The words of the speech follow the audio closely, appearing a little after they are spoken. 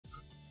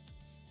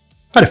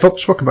Hi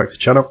folks, welcome back to the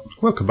channel.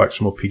 Welcome back to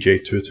some more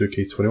PGA Tour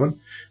 2K21.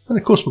 And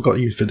of course we've got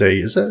you for today.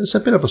 It's a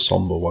bit of a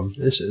somber one.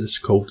 This is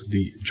called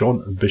the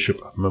John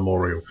Bishop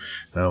Memorial.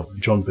 Now,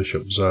 John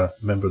Bishop was a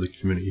member of the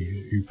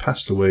community who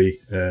passed away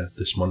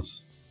this month.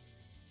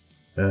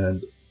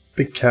 And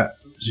Bigcat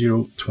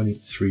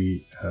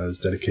 023 has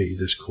dedicated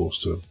this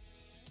course to him.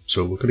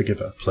 So we're going to give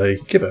it a play,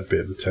 give it a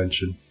bit of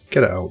attention,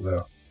 get it out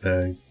there.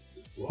 And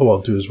all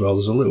I'll do as well,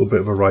 there's a little bit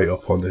of a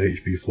write-up on the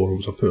HB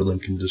forums. I'll put a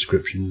link in the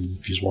description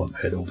if you want,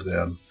 head over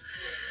there and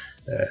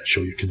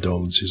show your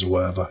condolences or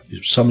whatever.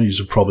 Some of you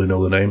will probably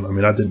know the name. I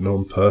mean, I didn't know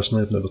him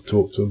personally, I've never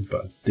talked to him,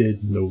 but I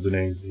did know the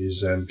name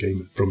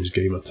from his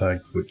gamer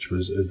tag, which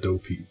was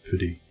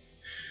Dopeypoodie.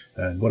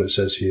 And what it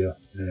says here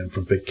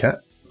from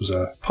Bigcat was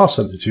a par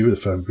 72 with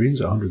the firm greens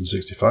at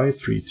 165,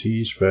 3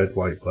 tees, red,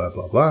 white, blah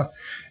blah blah,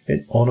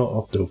 in honour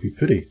of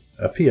Dopeypoodie,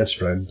 a PS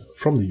friend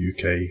from the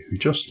UK who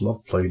just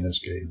loved playing this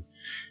game.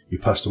 He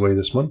passed away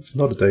this month.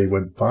 Not a day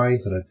went by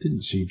that I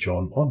didn't see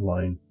John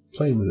online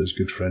playing with his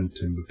good friend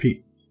Timber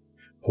Pete.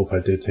 Hope I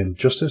did him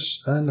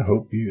justice, and I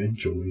hope you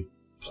enjoy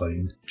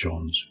playing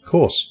John's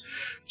course.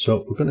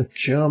 So we're going to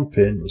jump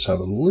in. Let's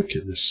have a look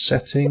at the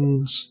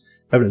settings.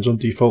 Everything's on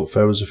default.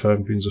 Fairways are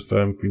firm, greens are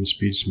firm, green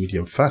speeds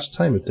medium fast,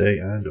 time of day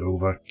and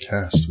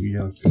overcast. We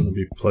are going to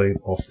be playing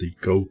off the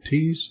go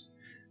tees,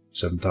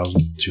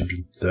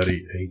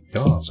 7,238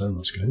 yards, and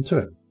let's get into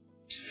it.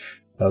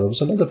 Now there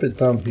was another bit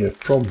down here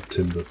from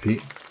Timber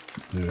Pete.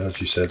 As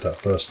you said, that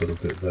first little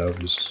bit there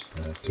was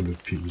Timber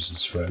Pete was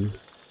his friend.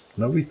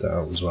 And I'll read that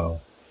out as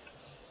well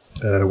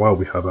while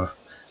we have a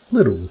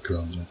little look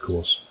around the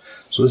course.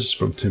 So this is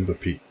from Timber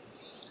Pete.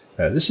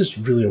 This is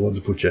really a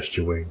wonderful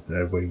gesture, Wayne.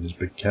 Wayne is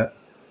Bigcat.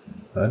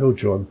 I know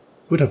John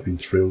would have been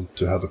thrilled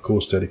to have a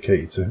course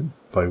dedicated to him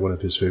by one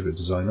of his favourite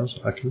designers.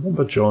 I can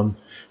remember John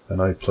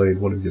and I played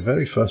one of your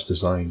very first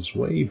designs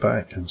way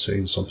back and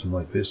saying something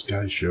like, "This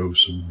guy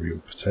shows some real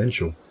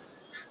potential."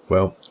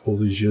 Well, all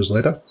these years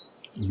later,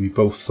 we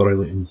both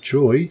thoroughly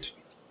enjoyed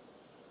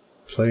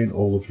playing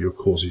all of your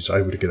courses.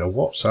 I would get a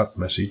WhatsApp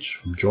message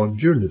from John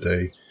during the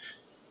day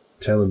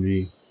telling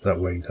me that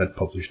Wayne had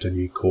published a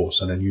new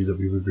course, and I knew that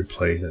we would be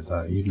playing it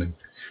that evening.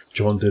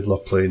 John did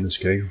love playing this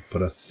game,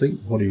 but I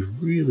think what he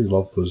really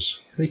loved was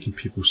making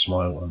people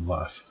smile and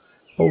laugh,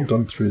 all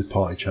done through the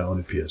party chat on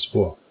the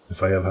PS4.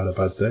 If I ever had a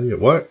bad day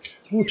at work,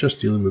 or just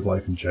dealing with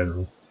life in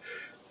general,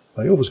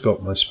 I always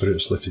got my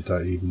spirits lifted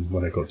that evening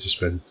when I got to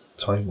spend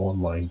time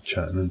online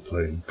chatting and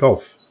playing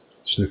golf,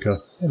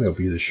 snooker,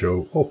 MLB The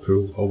Show, or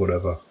pool, or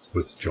whatever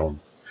with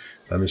John.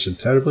 I miss him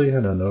terribly,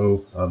 and I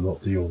know I'm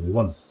not the only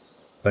one.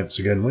 Thanks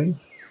again, Wayne.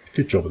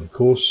 Good job on the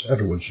course.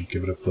 Everyone should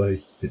give it a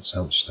play. It's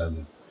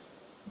outstanding.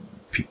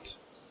 Pete.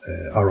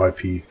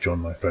 R.I.P. John,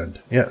 my friend.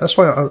 Yeah, that's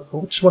why I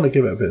just want to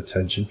give it a bit of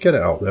attention. Get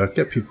it out there.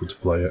 Get people to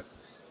play it.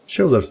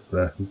 Show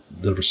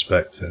the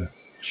respect.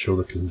 Show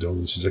the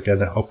condolences.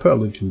 Again, I'll put a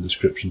link in the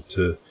description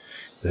to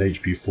the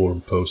HB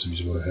forum post if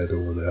you want to head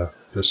over there.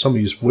 Because some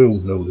of you will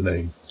know the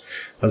name.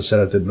 As I said,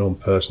 I didn't know him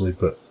personally,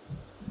 but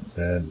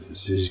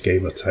it's his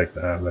gamer tag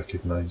that I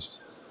recognised.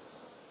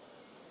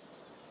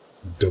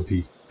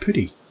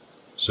 Dopeypoodie.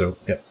 So,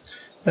 yeah.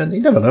 And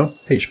you never know,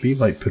 HB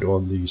might put it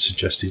on the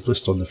suggested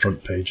list on the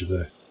front page of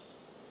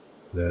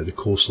the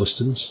course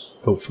listings,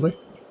 hopefully.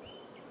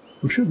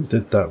 I'm sure they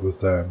did that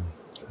with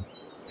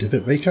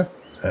Divot Maker.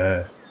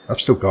 I've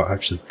still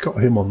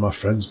got him on my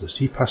friends list.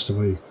 He passed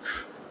away,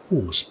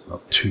 it was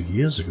about 2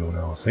 years ago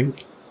now, I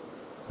think.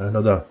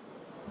 Another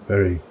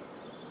very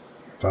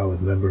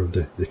valid member of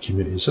the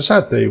community. It's a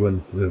sad day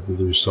when we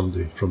lose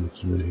somebody from the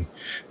community.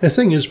 The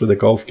thing is with the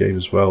golf game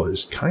as well,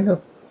 it's kind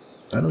of,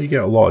 I know you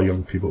get a lot of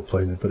young people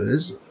playing it, but it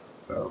is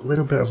a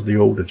little bit of the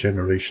older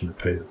generation that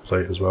play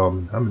it as well. I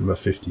mean, I'm in my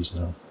 50s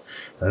now.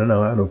 I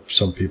know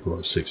some people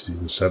like 60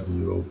 and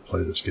 70-year-old that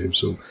play this game.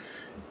 So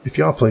if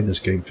you are playing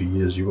this game for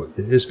years, it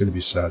is going to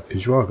be sad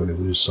because you are going to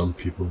lose some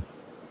people.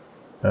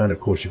 And of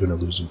course you're going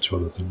to lose them to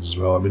other things as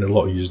well. I mean, a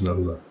lot of you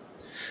know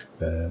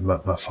that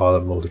my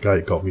father-in-law, the guy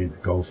that got me into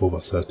golf over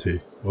 30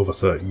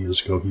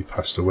 years ago, he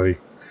passed away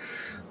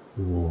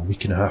a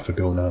week and a half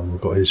ago now, and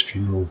we've got his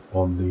funeral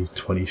on the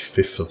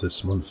 25th of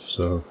this month.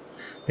 So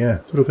yeah,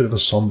 a little bit of a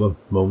somber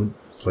moment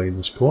playing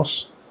this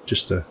course,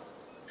 just to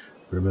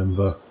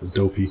remember the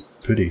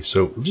Dopeypoodie.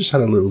 So we've just had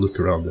a little look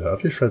around there.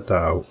 I've just read that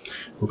out.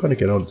 We're going to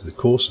get onto the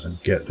course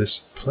and get this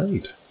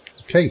played.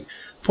 Okay,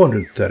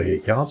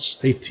 438 yards,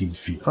 18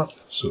 feet up.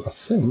 So I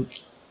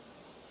think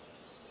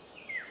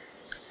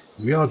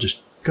we are just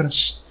going to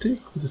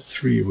stick with the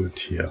 3-wood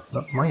here.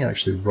 That might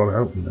actually run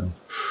out, you know.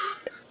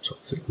 So I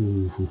think,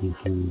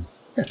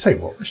 yeah, tell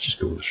you what, let's just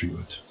go with the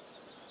 3-wood.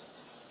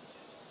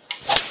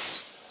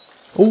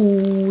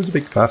 Oh, it's a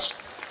big fast.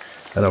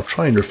 And I'll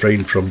try and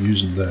refrain from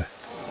using the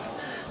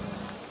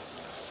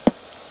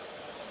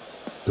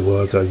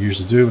word I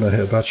usually do when I hit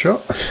a bad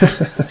shot.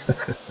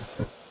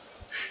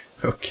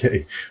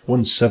 Okay,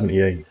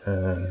 178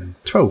 and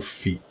 12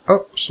 feet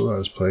up, so that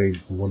is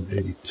playing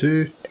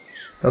 182.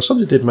 Now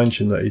somebody did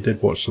mention that he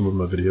did watch some of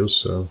my videos,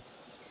 so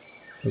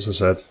as I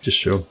said, just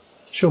show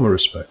my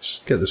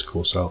respects, get this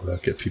course out there,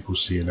 get people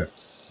seeing it.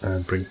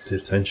 and bring it to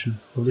the attention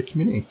of the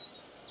community.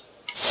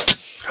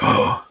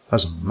 Oh,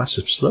 that's a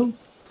massive slope.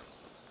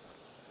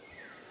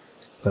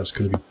 That's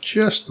going to be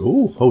just...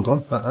 Oh, hold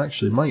on. That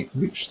actually might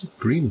reach the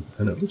green.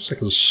 And it looks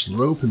like it's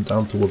sloping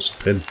down towards the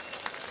pin.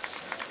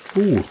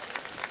 Oh,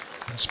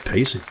 that's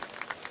pacey.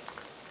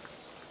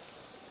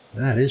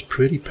 That is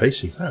pretty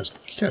pacey. That's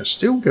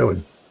still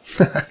going.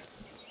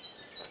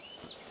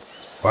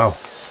 Wow.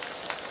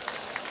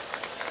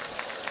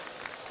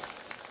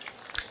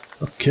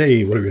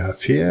 Okay, what do we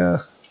have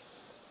here?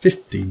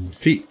 15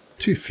 feet,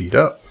 2 feet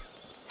up.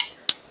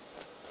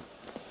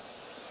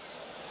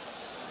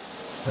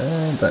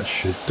 And that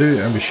should do,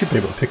 and we should be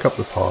able to pick up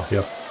the par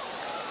here.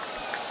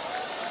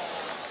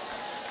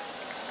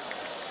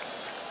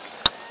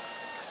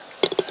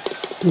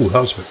 Ooh,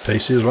 that was a bit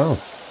pacey as well.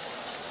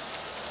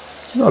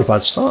 Not a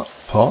bad start,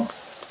 par.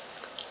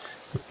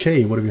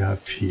 Okay, what do we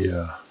have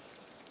here?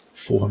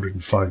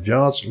 405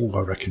 yards. Oh,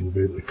 I reckon we'll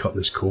be able to cut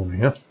this corner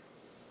here.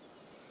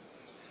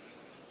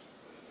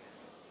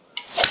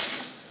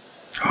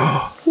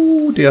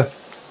 Oh dear.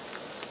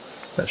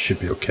 That should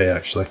be okay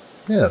actually.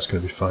 Yeah, that's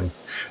going to be fine.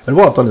 And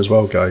what I've done as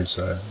well, guys,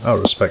 out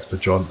of respect for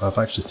John, I've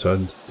actually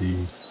turned the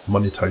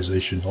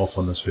monetization off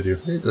on this video.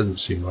 It doesn't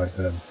seem right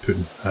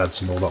putting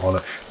ads and all that on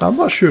it. Now, I'm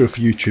not sure if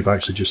YouTube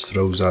actually just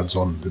throws ads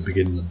on at the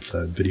beginning of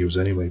videos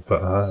anyway,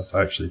 but I've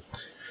actually,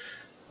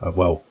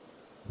 well,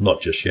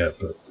 not just yet,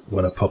 but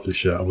when I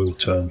publish it I will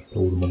turn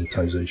all the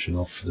monetization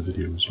off for the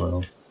video as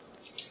well.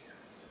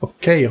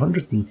 Okay,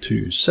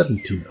 102,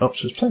 17 up,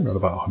 so it's playing around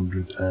about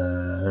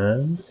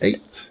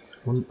 108,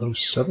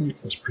 107,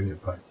 let's bring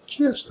it back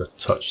just a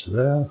touch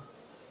there.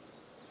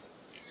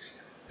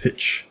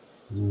 Pitch,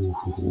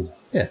 ooh,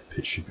 yeah,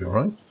 pitch should be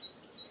alright.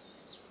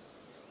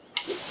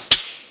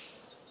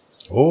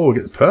 Oh,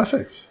 get the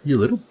perfect, you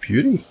little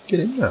beauty, get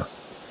in there.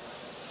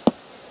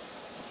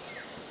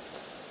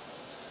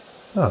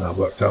 Oh, that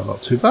worked out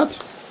not too bad.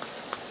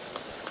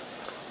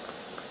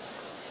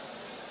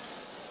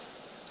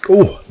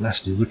 Oh,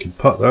 nasty looking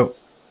putt though.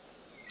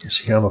 Let's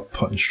see how my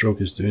putting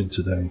stroke is doing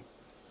today.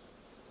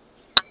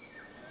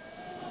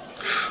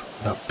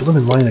 That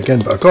blooming line again,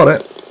 but I got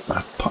it.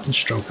 That putting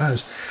stroke, I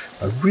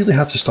really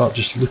had to start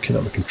just looking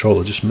at my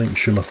controller, just making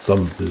sure my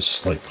thumb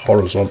is like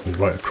horizontal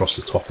right across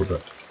the top of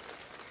it.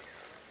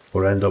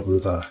 Or end up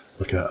with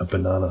like a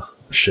banana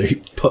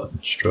shaped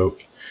putting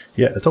stroke.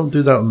 Yeah, I don't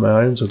do that with my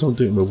irons, I don't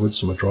do it with my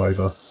woods or my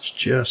driver. It's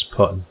just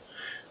putting.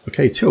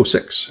 Okay,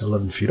 206,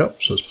 11 feet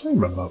up, so it's playing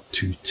around about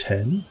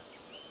 210.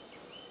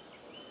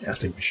 Yeah, I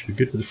think we should be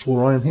good with the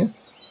 4 iron here.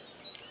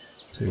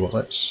 Tell you what,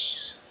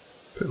 let's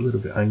put a little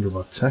bit of angle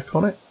of attack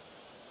on it.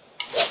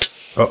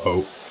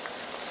 Uh-oh.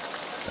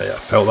 Yeah, I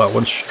felt that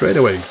one straight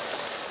away.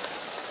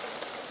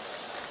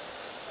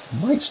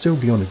 Might still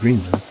be on the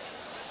green though.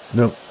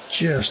 No,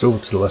 just over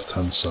to the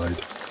left-hand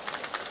side.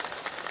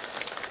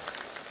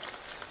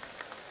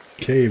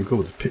 Okay, we'll go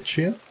with the pitch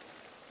here.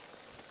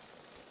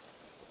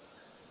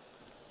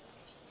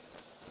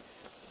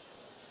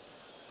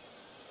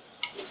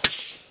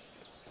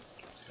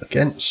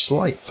 Again,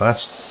 slight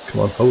fast.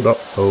 Come on, hold up,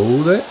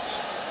 hold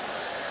it.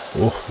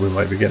 Oh, we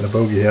might be getting a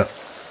bogey here.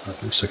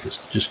 That looks like it's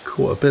just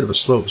caught a bit of a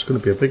slope. It's going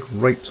to be a big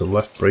right to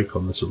left break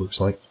on this, it looks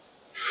like.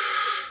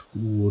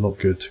 Ooh, not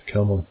good.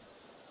 Come on.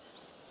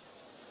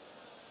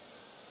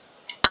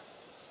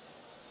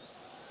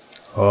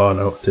 Oh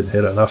no, didn't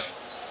hit it enough.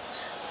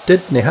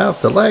 Didn't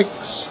have the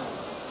legs.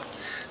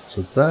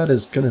 So that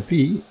is going to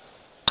be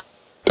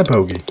a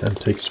bogey and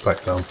take us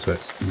back down to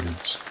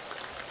evens.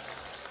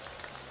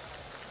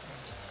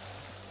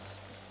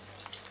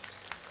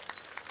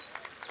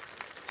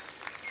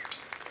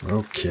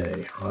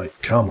 Okay, right,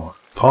 come on,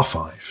 par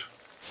 5.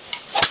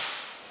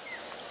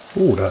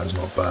 Oh, that is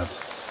not bad.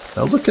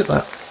 Now look at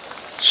that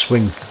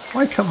swing.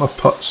 Why can't my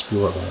putts be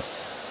like that?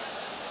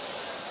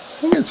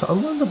 I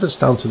wonder if it's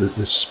down to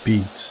the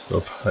speed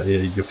of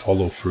your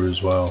follow through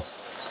as well.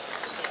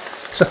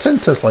 Because I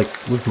tend to,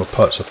 like, with my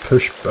putts, I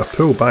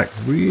pull back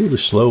really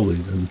slowly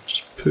and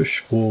just push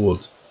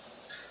forward.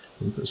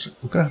 I'm going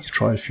to have to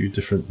try a few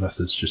different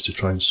methods just to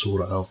try and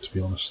sort it out, to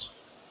be honest.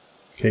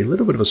 Okay, a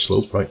little bit of a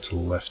slope right to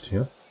the left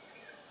here.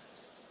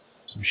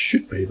 So we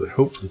should be able to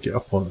hopefully get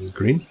up onto the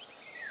green.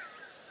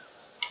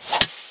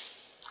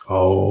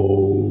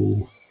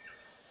 Oh.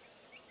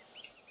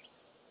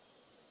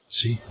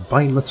 See, I'm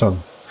biting my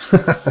tongue.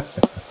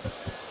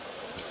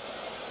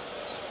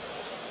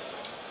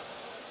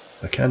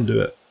 I can do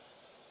it.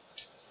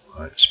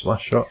 Right,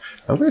 splash shot.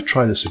 I'm going to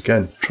try this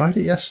again. Tried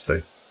it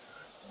yesterday.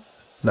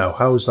 Now,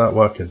 how is that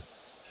working?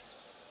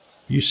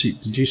 You see,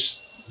 did you...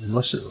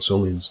 Unless it's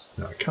only in...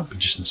 No, it can't be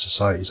just in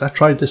societies. I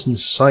tried this in the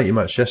society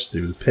match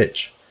yesterday with the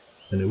pitch,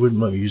 and it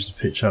wouldn't let me use the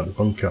pitch out of the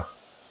bunker.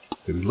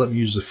 It would let me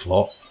use the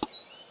flop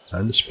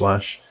and the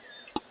splash.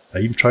 I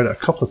even tried it a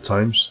couple of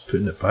times,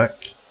 putting it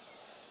back,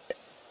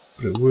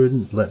 but it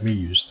wouldn't let me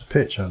use the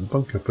pitch out of the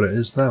bunker, but it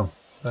is now.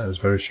 That is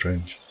very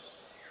strange.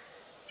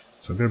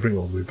 So I'm going to bring it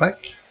all the way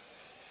back.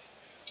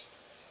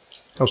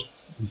 I was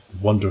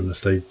wondering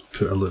if they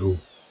put a little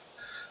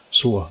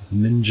sort of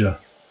ninja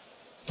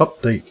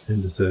update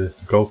into the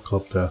golf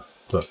club there.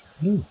 but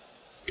no,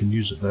 can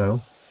use it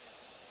now.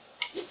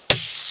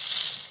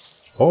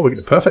 Oh, we get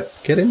the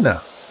perfect. Get in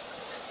there.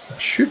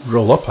 That should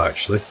roll up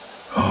actually.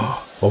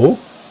 Oh.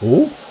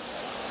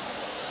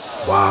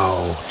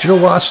 Wow. Do you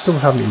know what? I still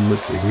haven't even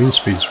looked at the green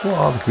speeds. What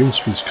are the green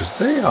speeds? Because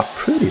they are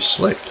pretty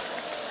slick.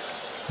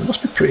 They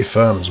must be pretty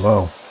firm as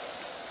well.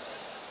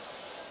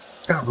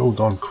 That rolled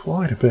on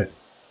quite a bit.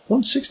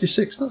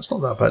 166, that's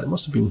not that bad. It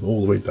must have been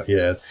all the way back.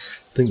 Yeah,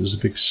 I think there's a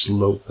big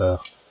slope there.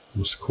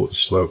 Must have caught the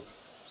slope.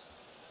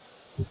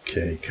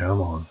 Okay,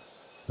 come on.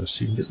 Let's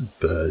see if we can get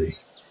the birdie.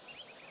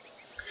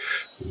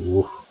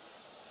 Ooh.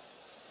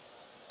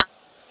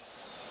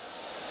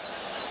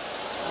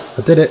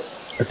 I did it.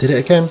 I did it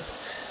again.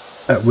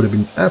 That would have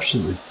been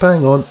absolutely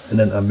bang on, and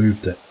then I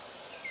moved it.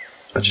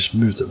 I just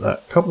moved it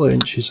that couple of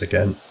inches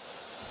again.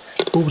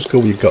 Always go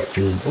with your gut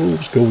feeling.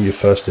 Always go with your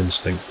first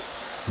instinct.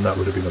 And that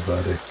would have been a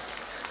birdie.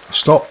 I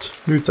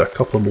stopped, moved that a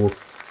couple of more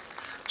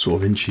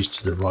sort of inches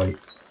to the right.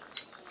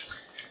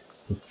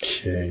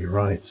 Okay,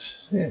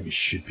 right. Yeah, we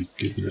should be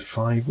good with the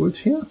 5 wood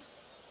here.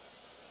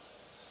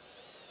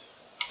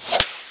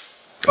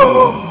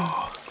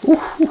 Oh!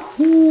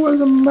 Ooh,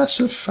 that's a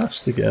massive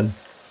fast again.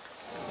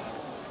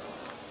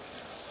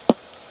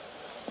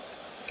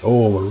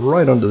 Oh, we're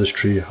right under this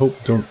tree. I hope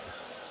we don't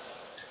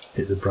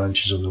hit the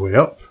branches on the way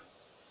up.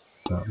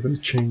 Now I'm going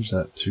to change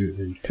that to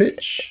a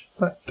pitch,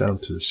 back down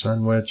to the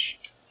sand wedge,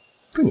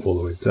 bring it all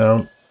the way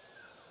down,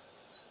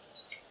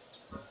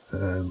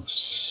 and let's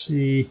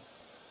see,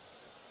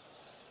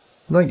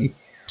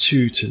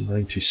 92 to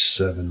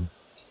 97,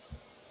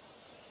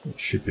 it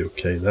should be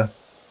okay there.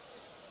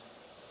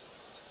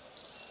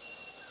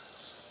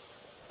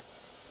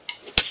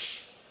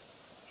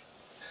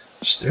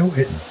 Still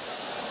hitting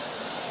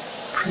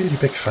pretty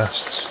big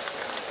fasts.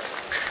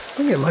 I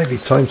think it might be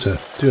time to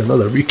do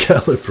another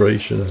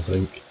recalibration, I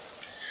think.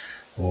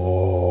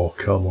 Oh,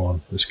 come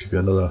on. This could be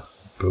another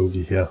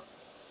bogey here.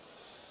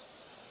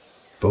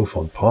 Both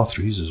on par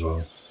 3s as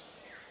well.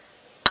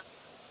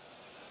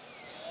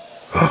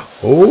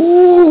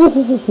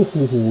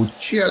 Oh,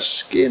 just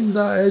skimmed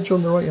that edge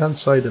on the right hand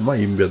side. It might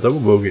even be a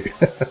double bogey.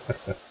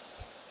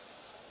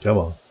 Come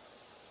on.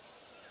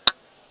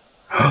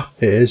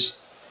 It is.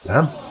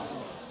 Damn.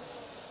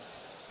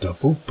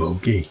 Double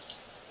bogey.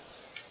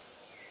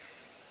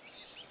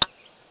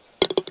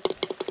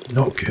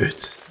 Not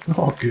good.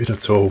 Not good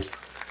at all.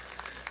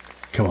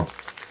 Come on.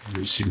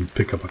 Let's even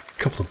pick up a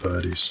couple of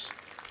birdies.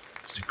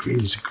 The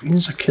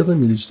greens are killing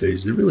me these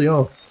days. They really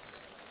are.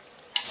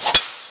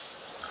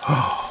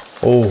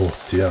 Oh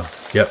dear.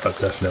 Yep, I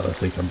definitely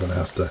think I'm going to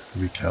have to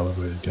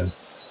recalibrate again.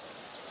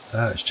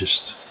 That is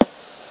just a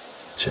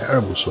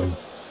terrible swing.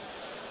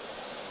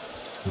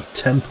 The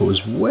tempo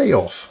is way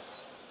off.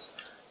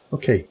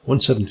 Okay,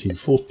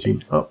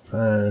 117.14 up,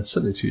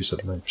 72,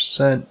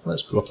 79%.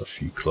 Let's go up a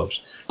few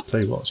clubs.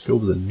 Tell you what, let's go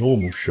with a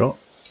normal shot.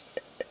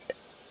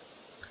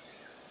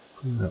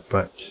 Bring that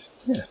back,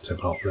 yeah, to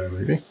about there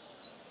maybe.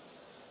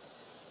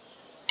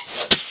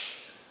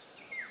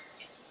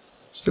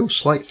 Still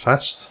slight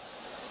fast.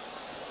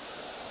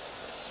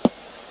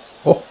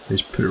 Oh,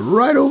 he's put it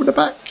right over the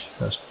back.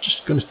 That's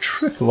just going to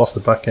trickle off the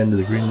back end of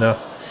the green now.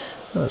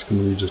 That's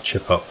going to leave the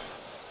chip up.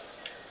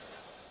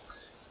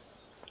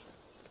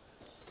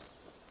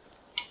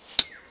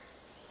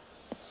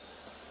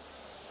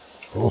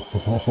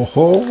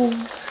 Oh,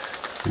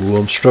 ooh,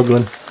 I'm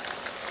struggling.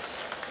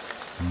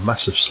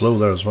 Massive slow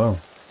there as well.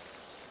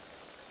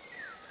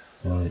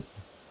 Right.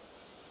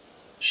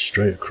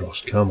 Straight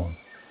across, come on.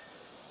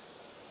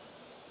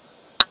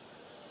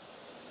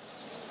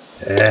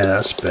 Yeah,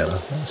 that's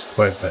better. That's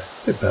quite a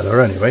bit better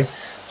anyway.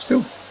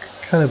 Still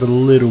kind of a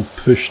little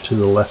push to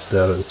the left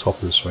there at the top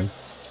of the swing.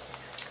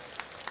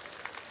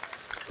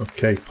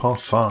 Okay, par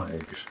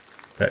 5.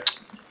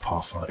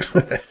 Par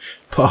 5.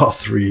 Par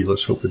 3.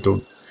 Let's hope we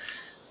don't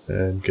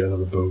get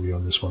another bogey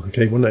on this one.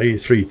 Okay,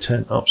 183,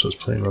 10 up, so it's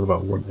playing around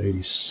about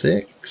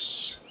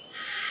 186.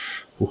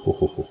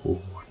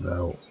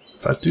 Now,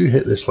 if I do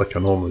hit this like I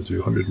normally do,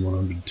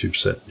 101,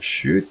 102%, it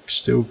should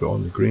still go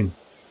on the green.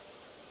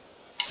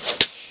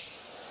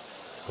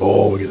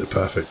 Oh, we get the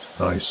perfect.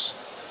 Nice.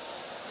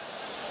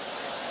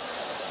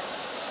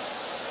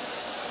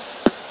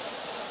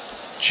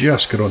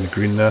 Just got on the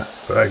green there.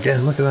 But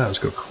again, look at that. It's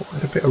got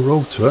quite a bit of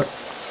roll to it.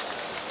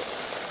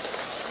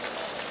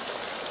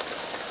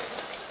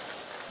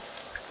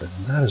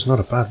 And that is not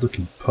a bad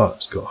looking putt.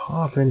 It's got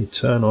hardly any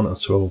turn on it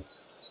at all.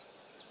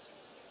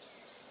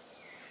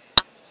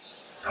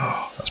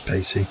 Oh, that's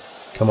pacey.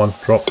 Come on,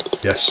 drop.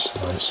 Yes,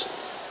 nice.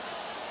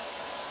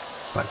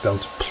 Back down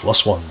to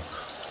 +1.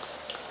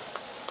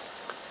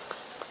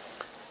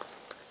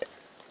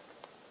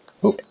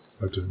 Oh,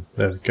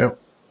 there we go.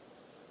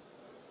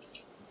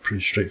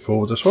 Pretty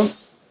straightforward, this one.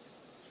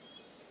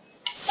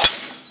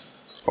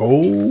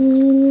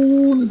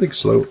 Oh, the big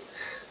slope.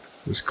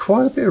 There's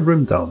quite a bit of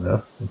room down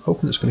there. I'm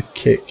hoping it's going to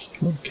kick.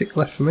 Come on, kick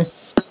left for me.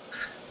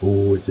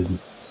 Oh, it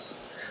didn't.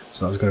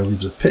 So that was going to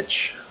leave the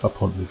pitch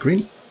up onto the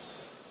green.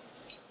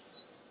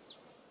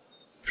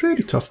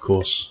 Pretty tough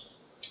course.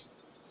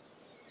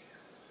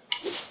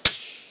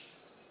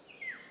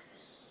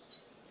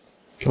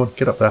 Come on,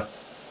 get up there.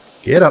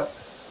 Get up.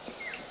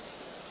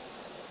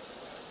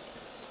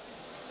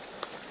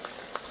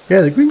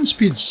 Yeah, the green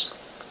speed's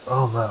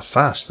aren't that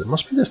fast. It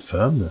must be the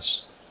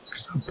firmness.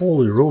 Because that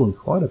ball is rolling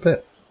quite a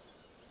bit.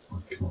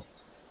 Oh, come on.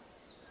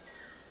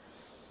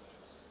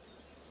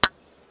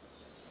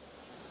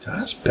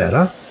 That's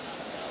better.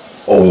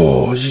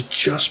 Oh, you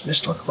just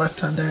missed on the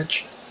left-hand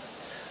edge.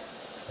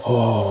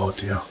 Oh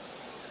dear.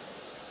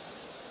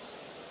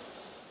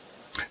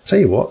 Tell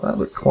you what, that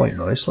looked quite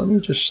nice. Let me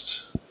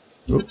just...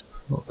 Oh,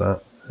 not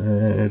that.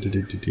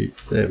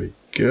 There we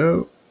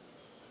go.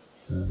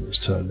 And let's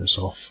turn this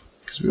off.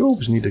 Because we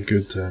always need a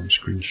good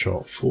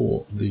screenshot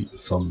for the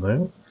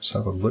thumbnail. Let's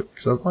have a look.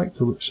 Because I like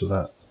the looks of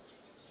that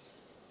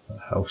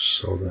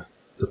house or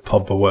the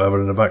pub or whatever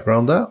in the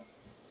background there.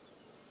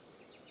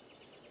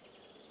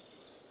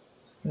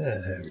 Yeah,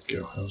 there we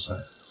go. How's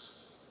that?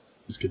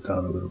 Let's get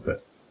down a little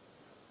bit.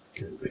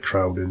 Get the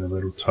crowd in a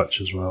little touch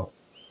as well.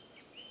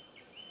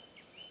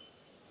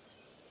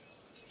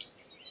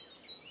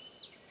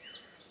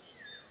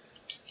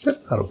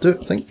 Yep, that'll do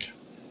it, I think.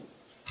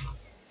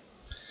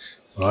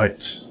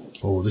 Right.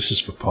 Oh, this is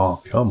for par.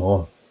 Come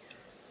on.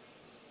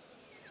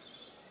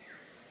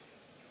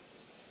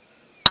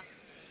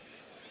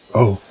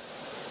 Oh.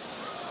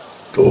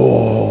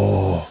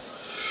 Oh.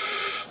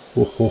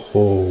 Oh, ho,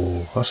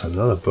 ho. That's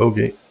another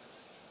bogey.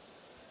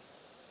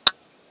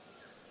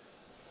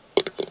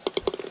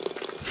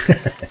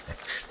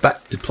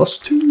 Back to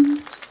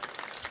 +2.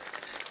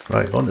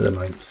 Right, on to the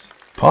 9th.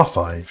 Par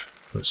 5.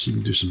 Let's see if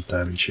we can do some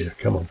damage here.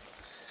 Come on.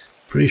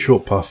 Pretty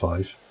short par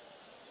 5.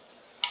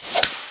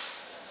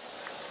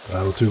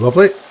 That'll do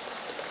lovely.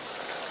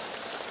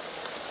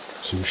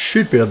 So we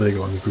should be able to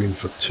go on the green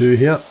for 2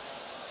 here.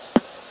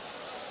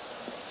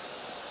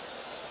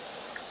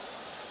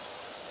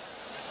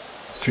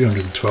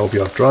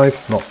 .312-yard drive,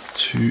 not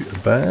too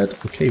bad.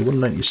 Okay,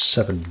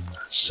 197,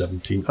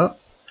 17 up.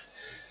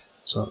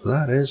 So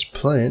that is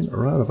playing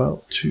around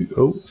about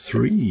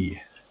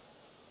 203.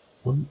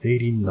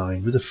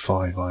 189 with a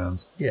 5-iron.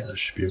 Yeah, that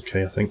should be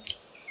okay, I think.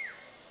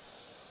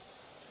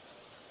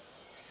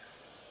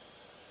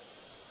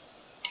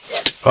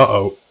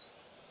 Uh-oh.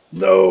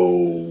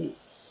 No!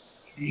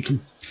 You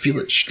can feel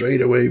it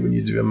straight away when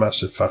you do a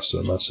massive fast or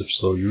a massive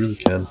slow. You really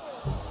can.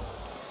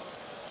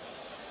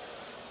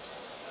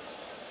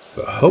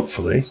 But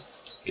hopefully,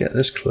 get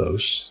this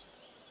close.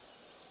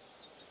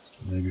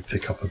 Maybe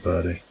pick up a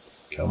birdie.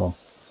 Come on.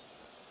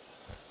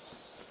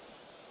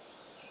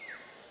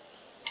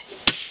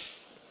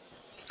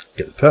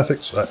 Get the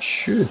perfect, so that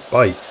should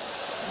bite.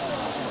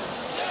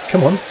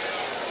 Come on.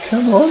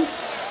 Come on.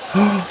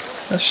 Oh,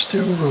 that's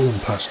still rolling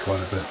past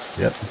quite a bit.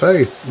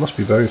 Yeah, must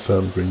be very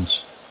firm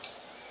greens.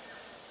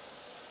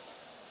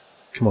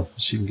 Come on,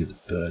 let's see if we can get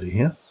the birdie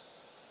here.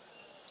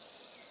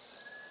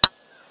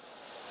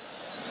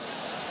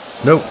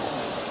 Nope.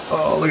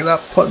 Oh, look at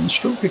that putt and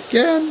stroke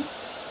again.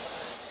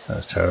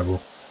 That's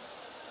terrible.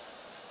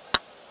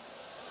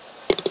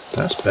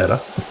 That's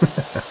better.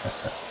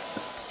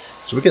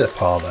 So we get a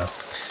par now.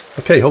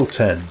 Okay, hole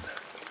 10.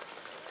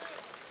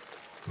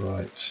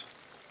 Right.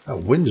 That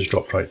wind has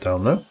dropped right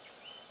down though.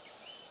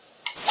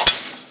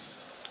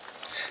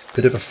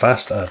 Bit of a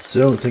fast. I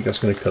don't think that's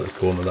going to cut the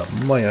corner. That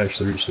might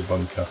actually reach the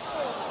bunker.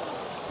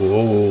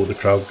 Oh, the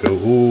crowd go.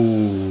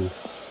 Oh.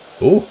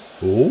 Oh.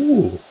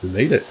 Oh, we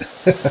made it.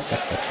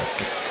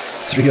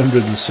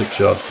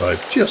 306-yard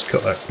drive. Just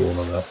cut that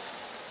corner now.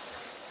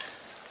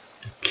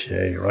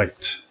 Okay,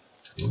 right.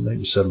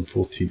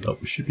 197.14 up.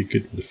 We should be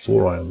good with the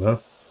 4-iron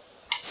now.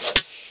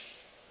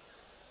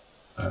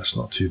 That's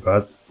not too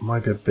bad.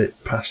 Might be a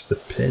bit past the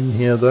pin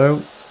here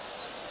though.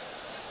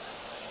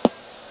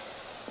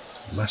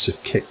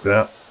 Massive kick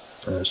there.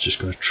 It's just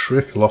going to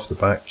trickle off the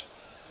back.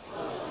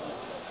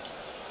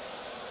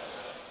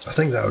 I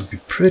think that would be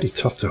pretty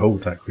tough to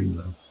hold that green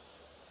though.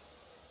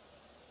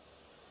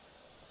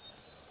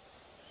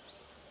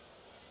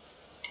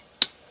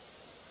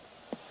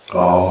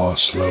 Oh,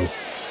 slow.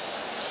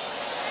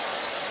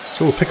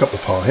 So we'll pick up the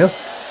par here.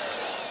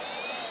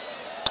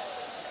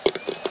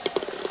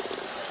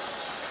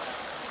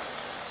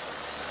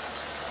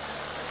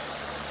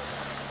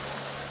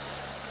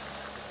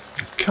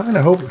 I kind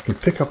of hope we can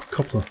pick up a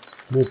couple of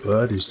more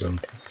birdies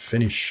then.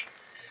 Finish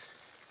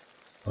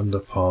under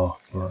par.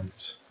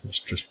 Right, let's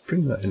just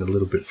bring that in a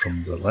little bit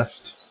from the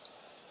left.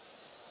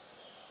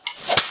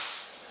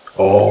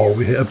 Oh,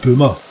 we hit a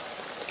boomer.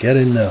 Get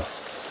in there.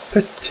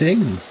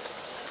 Pitting.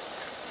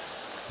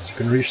 Is it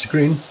going to reach the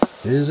green?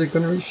 Is it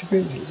going to reach the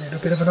green? A little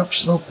bit of an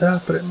upslope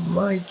there, but it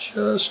might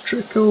just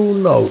trickle.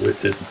 No, it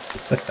didn't.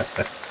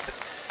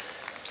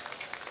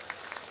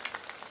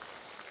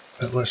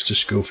 But let's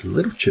just go for the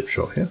little chip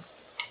shot here.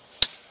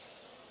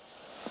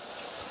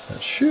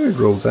 That should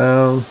roll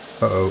down.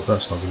 Uh-oh,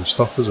 that's not going to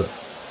stop, is it?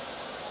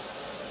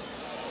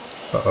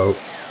 Uh-oh.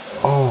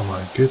 Oh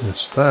my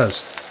goodness,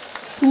 that's...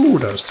 Ooh,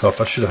 that was tough.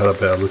 I should have had a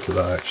better look at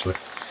that actually.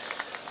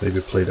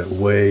 Maybe played it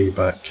way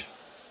back.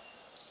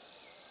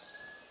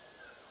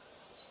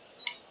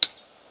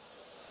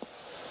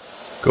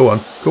 Go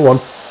on, go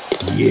on.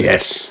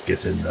 Yes,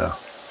 get in there.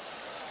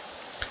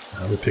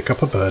 And we pick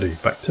up a birdie,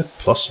 back to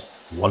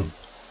 +1.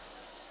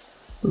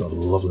 A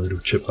lovely little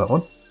chip, that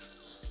one.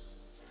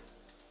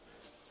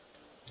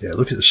 Yeah,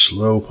 look at the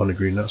slope on the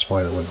green, that's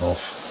why it went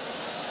off.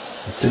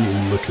 I didn't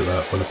even look at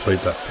that when I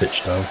played that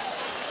pitch down.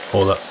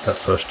 Or that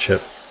first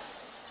chip.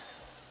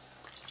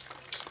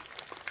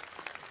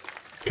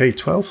 Okay,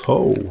 12th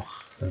hole.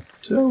 I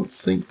don't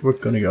think we're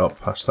going to get up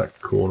past that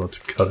corner to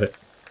cut it.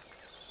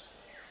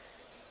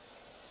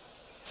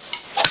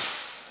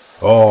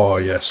 Oh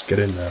yes, get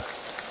in there.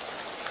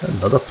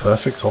 Another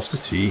perfect off the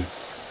tee.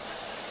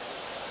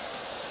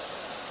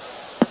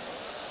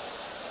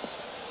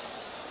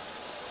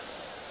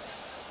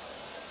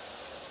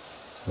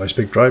 Nice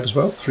big drive as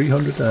well,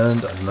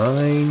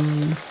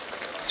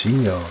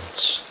 319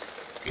 yards.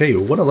 Okay,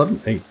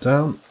 111, 8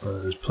 down.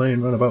 It's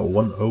playing around about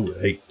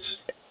 108.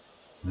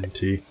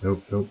 90,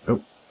 nope, nope,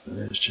 nope.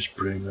 Let's just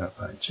bring that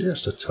back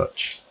just a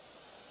touch.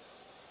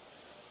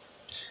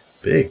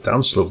 Big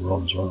downslope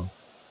run as well.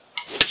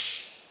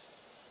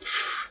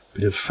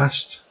 Bit of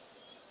fast.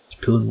 It's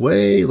pulling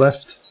way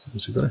left.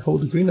 Is it going to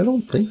hold the green? I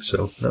don't think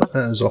so. No,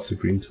 that is off the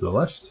green to the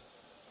left.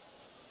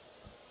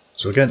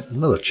 So again,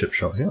 another chip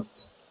shot here.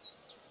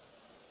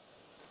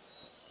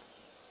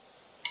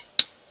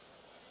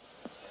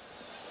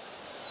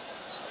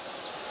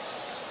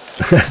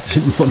 I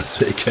didn't want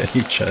to take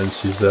any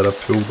chances there. I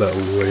pulled that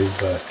way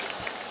back.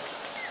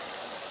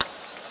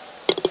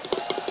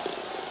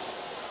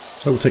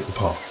 I will take the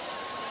par.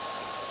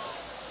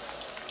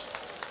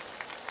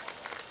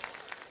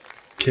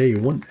 Okay,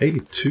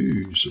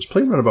 182. So it's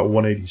playing around about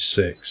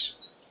 186.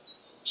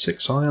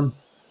 6 iron.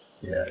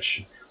 Yeah, it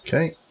should be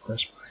okay.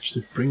 Let's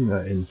actually bring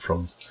that in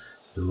from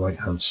the right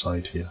hand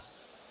side here.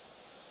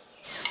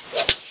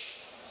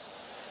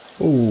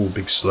 Oh,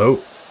 big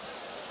slope.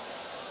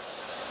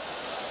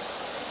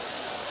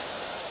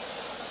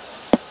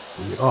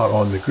 We are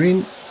on the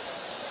green,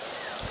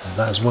 and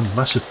that is one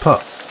massive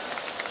putt.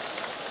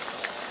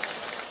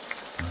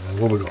 And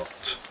what we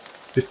got?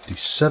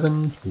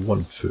 57,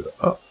 1 foot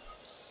up.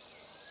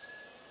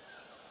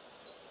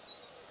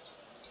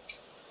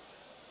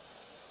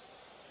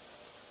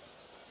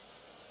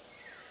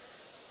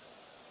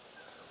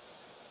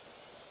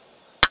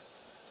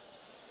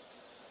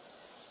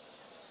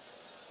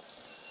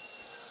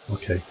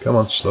 Okay, come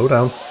on, slow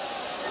down.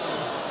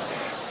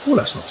 Oh,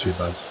 that's not too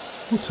bad.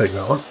 We'll take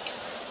that one.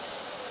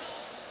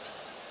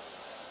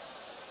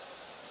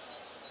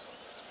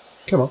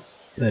 Come on,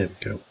 there we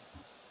go.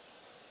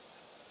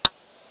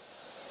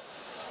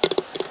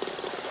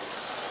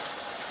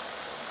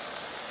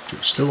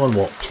 It's still on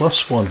what?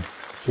 +1,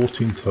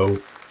 14th hole.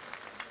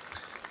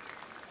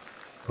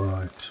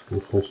 Right,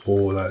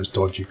 that is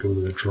dodgy going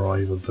with a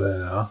driver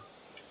there.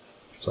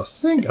 So I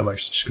think I'm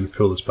actually just going to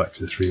pull this back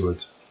to the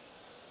 3-wood.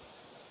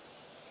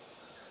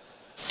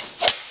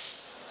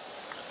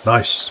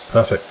 Nice,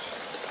 perfect,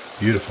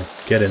 beautiful,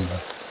 get in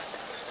there.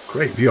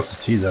 Great view off the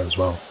tee there as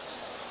well.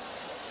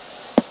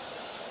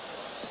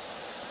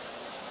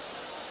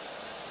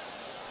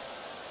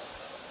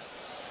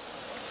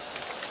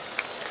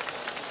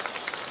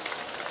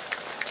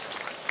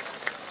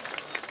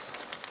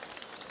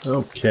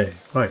 Okay,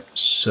 right,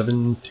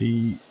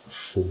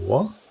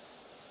 74,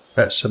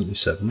 that's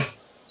 77.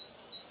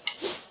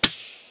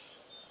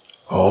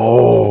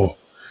 Oh,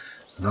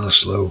 another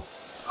slow.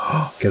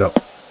 Get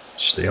up,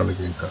 stay on the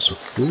green. That's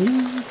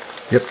okay.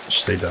 Yep,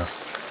 stay down.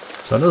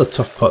 So another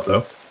tough putt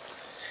though.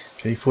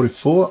 Okay,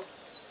 44,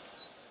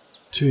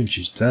 2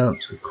 inches down,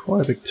 so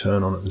quite a big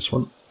turn on it this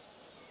one.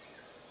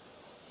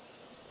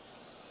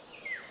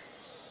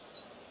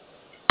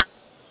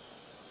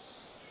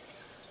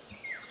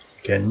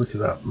 Again, look at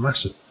that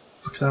massive,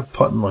 look at that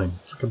putting line,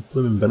 it's like a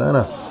blooming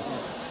banana.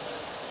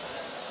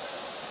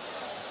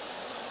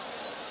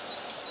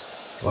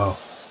 Wow,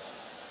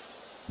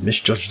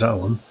 misjudged that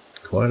one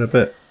quite a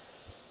bit.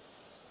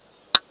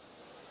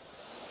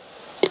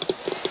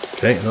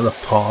 Okay, another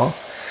par.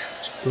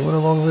 So going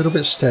along a little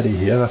bit steady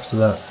here after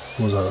that.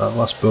 What was that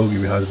last bogey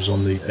we had was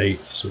on the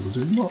 8th, so we're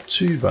doing not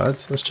too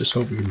bad. Let's just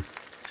hope we can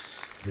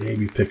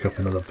maybe pick up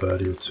another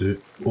birdie or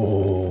two.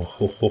 Oh,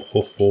 ho, ho,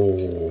 ho,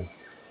 ho.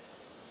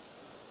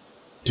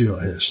 Do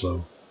not hit it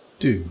slow.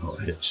 Do not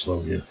hit it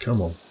slow here.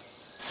 Come on.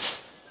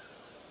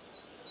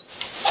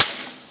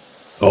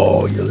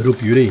 Oh, you little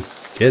beauty.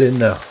 Get in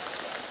there.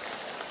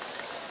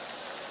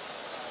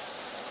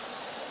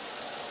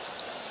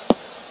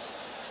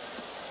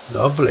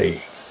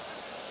 Lovely.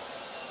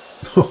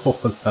 Oh,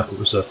 that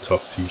was a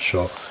tough tee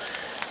shot.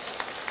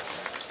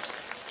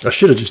 I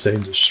should have just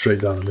aimed it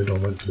straight down the middle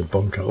and went for the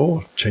bunker.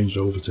 Or changed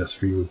over to a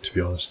 3-wood, to be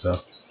honest there.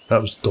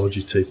 That was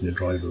dodgy taking the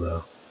driver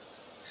there.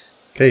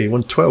 Okay,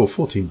 112,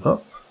 14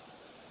 up.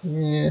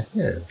 Yeah,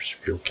 it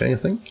should be okay, I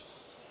think.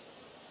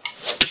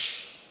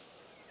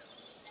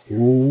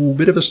 Ooh,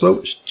 bit of a slow.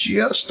 It's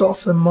just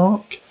off the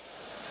mark.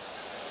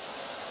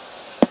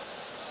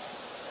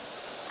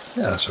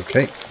 Yeah, that's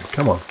okay.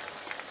 Come on.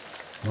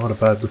 Not a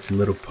bad looking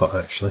little putt,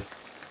 actually.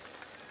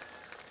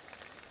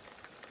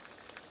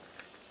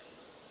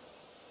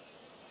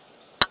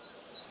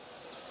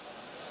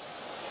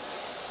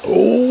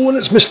 Oh, and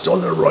it's missed on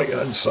the right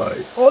hand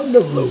side, on the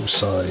low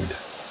side.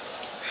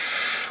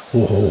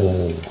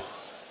 Whoa.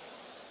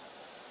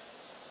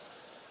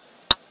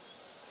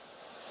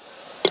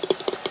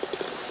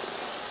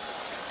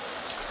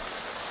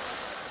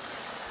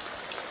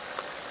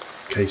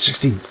 Okay,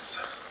 16th.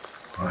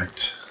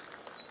 Right.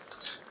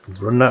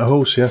 Run that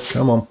hose here,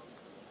 come on.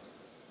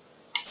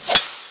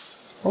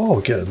 Oh,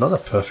 we get another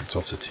perfect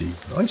off the tee.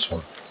 Nice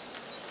one.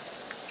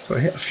 So I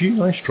hit a few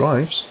nice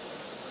drives.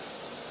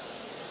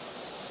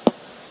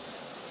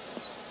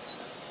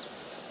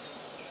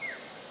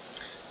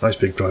 Nice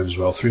big drive as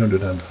well,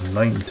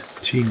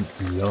 319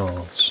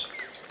 yards.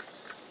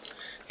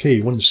 Okay,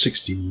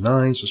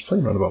 169, so it's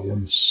playing around about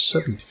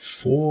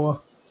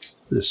 174.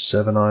 With a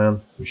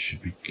 7-iron, we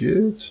should be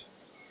good.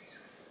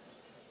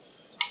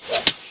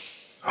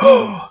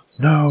 Oh,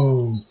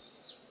 no!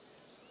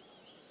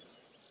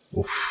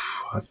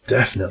 Oof, I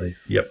definitely,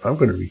 yep, I'm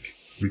going to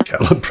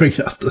recalibrate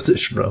after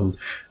this round.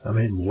 I'm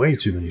hitting way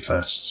too many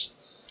fasts.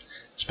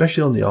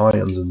 Especially on the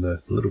irons and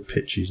the little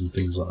pitches and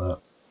things like that.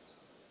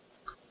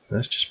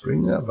 Let's just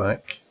bring that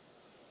back.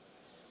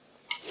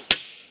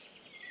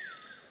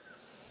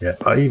 Yeah,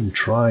 I even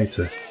tried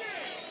to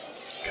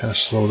kind of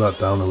slow that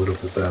down a little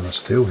bit there and I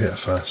still hit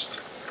fast.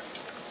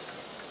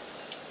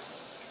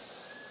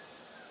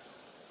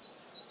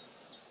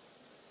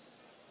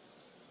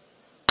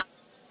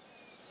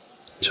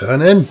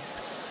 Turn in.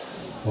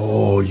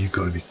 Oh, you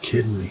gotta be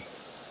kidding me.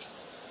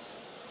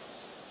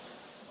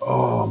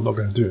 Oh, I'm not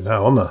gonna do it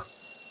now, am I?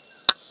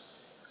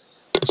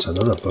 That's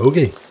another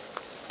bogey.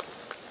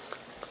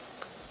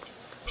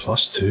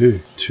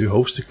 +2, 2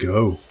 holes to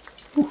go.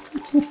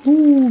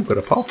 Got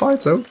a par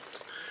 5 though.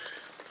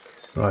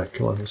 Right,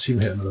 come on, let's see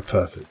him hit another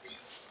perfect.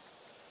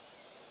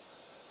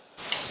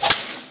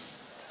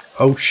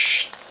 Oh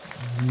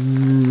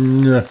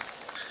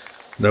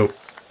nope,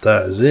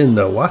 that is in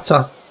the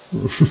water.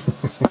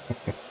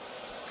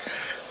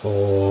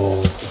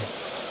 Oh,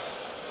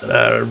 and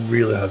I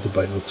really had to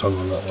bite my tongue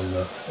on that one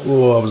there.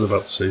 Oh, I was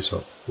about to say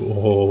something.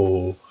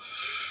 Oh,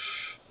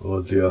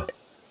 oh dear,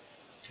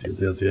 dear,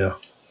 dear, dear.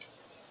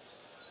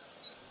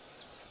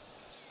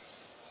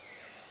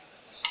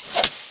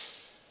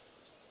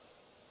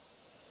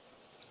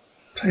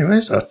 Tell you what,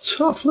 it's a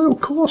tough little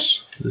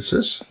course. This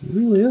is, it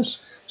really is.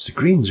 It's the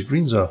greens. The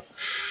greens are.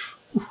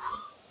 Oof.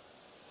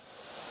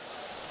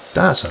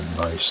 That's a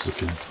nice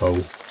looking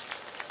hole.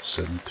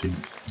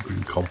 17th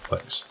green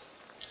complex.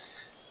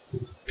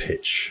 The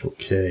pitch,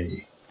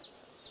 okay.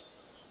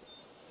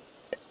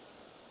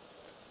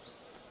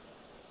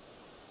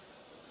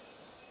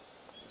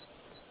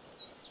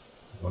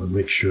 I want to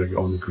make sure I get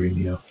on the green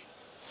here.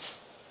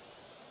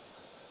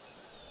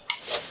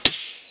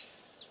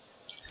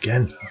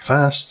 Again,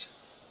 fast.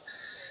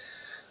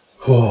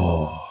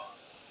 Oh.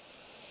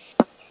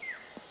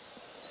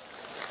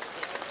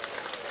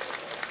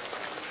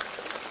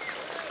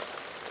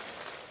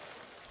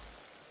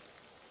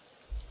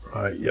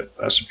 Right, yep,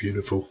 that's a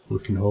beautiful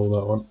looking hole,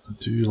 that one. I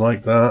do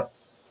like that.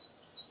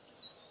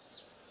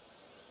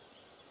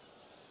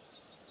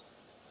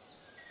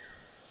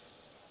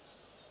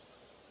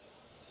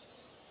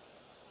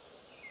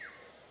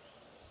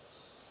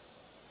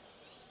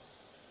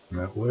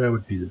 Now, where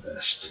would be the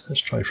best?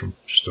 Let's try from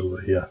just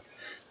over here.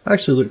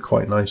 Actually looked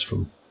quite nice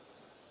from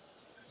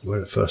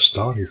where it first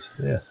started.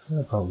 Yeah,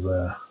 about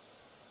there.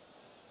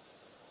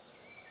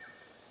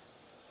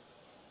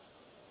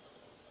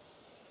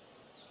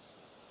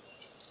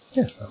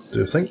 Yeah, that'll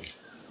do, I think.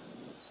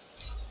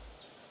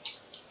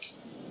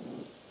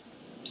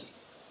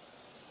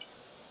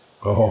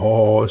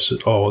 Oh,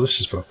 this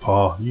is for a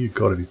par. You've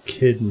got to be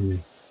kidding me.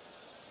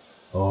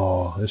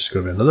 Oh, this is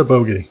going to be another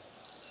bogey.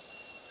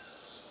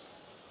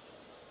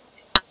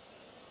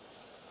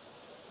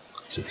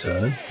 Is it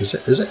turning? Is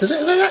it?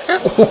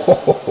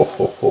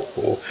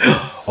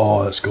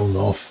 Oh, it's gone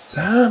off.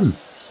 Damn.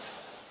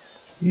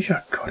 You've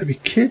got to be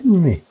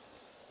kidding me.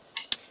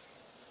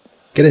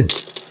 Get in.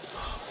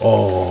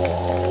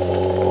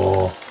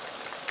 Oh.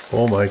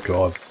 Oh my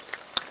god.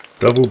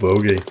 Double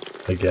bogey.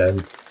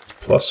 Again.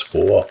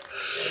 +4.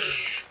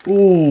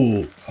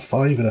 Ooh. A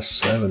 5 and a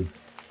 7.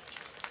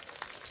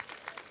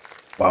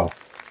 Wow.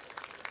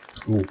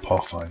 Ooh,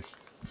 par 5.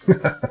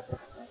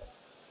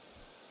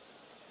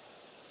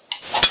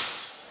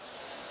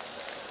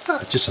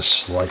 Just a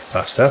slight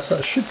fast out.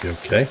 That should be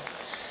okay.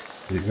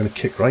 You're going to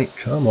kick right.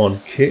 Come on,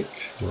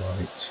 kick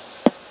right.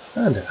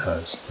 And it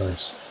has.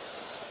 Nice.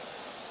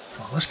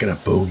 Oh, let's get a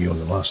bogey on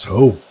the last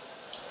hole.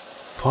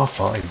 Par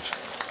 5.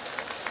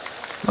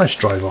 Nice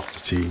drive off the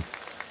tee.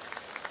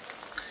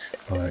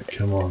 Alright,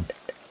 come on.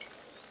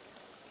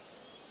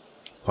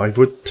 5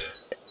 wood.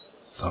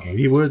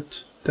 3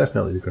 wood.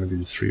 Definitely going to be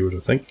the 3 wood, I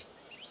think.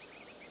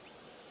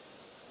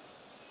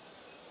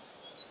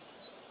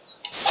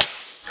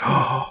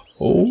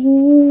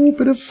 Oh,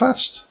 bit of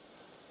fast.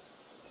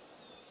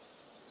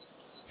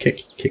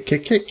 Kick, kick,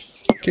 kick, kick,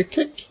 kick, kick,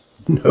 kick.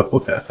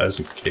 No, it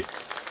hasn't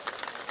kicked.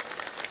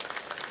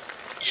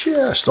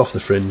 Just off the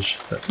fringe.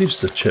 That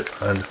leaves the chip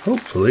and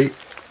hopefully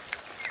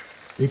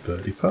a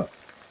birdie putt.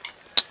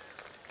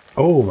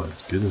 Oh my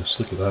goodness,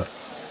 look at that.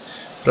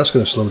 That's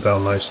going to slow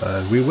down nice,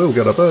 and we will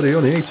get a birdie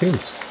on the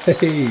 18th.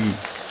 Hey!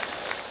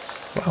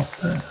 Wow,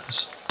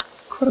 that's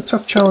quite a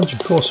tough challenge, of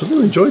course. I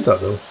really enjoyed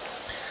that though.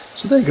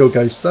 So there you go,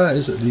 guys. That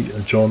is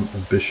the John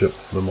Bishop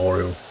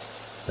Memorial,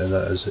 and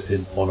that is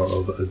in honour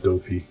of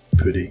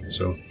Dopeypoodie.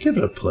 So give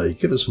it a play,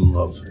 give it some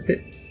love.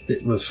 Hit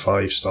it with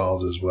 5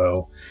 stars as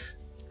well.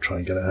 Try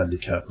and get a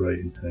handicap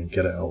rating and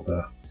get it out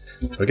there.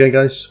 So again,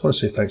 guys, I want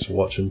to say thanks for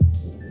watching.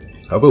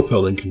 I will put a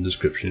link in the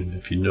description.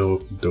 If you know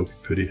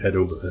Dopeypoodie, head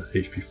over to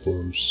HP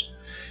forums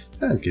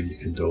and give me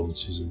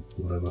condolences and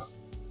whatever.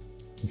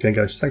 Again,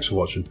 guys, thanks for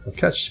watching. I'll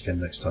catch you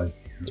again next time.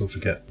 And don't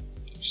forget,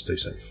 stay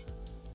safe.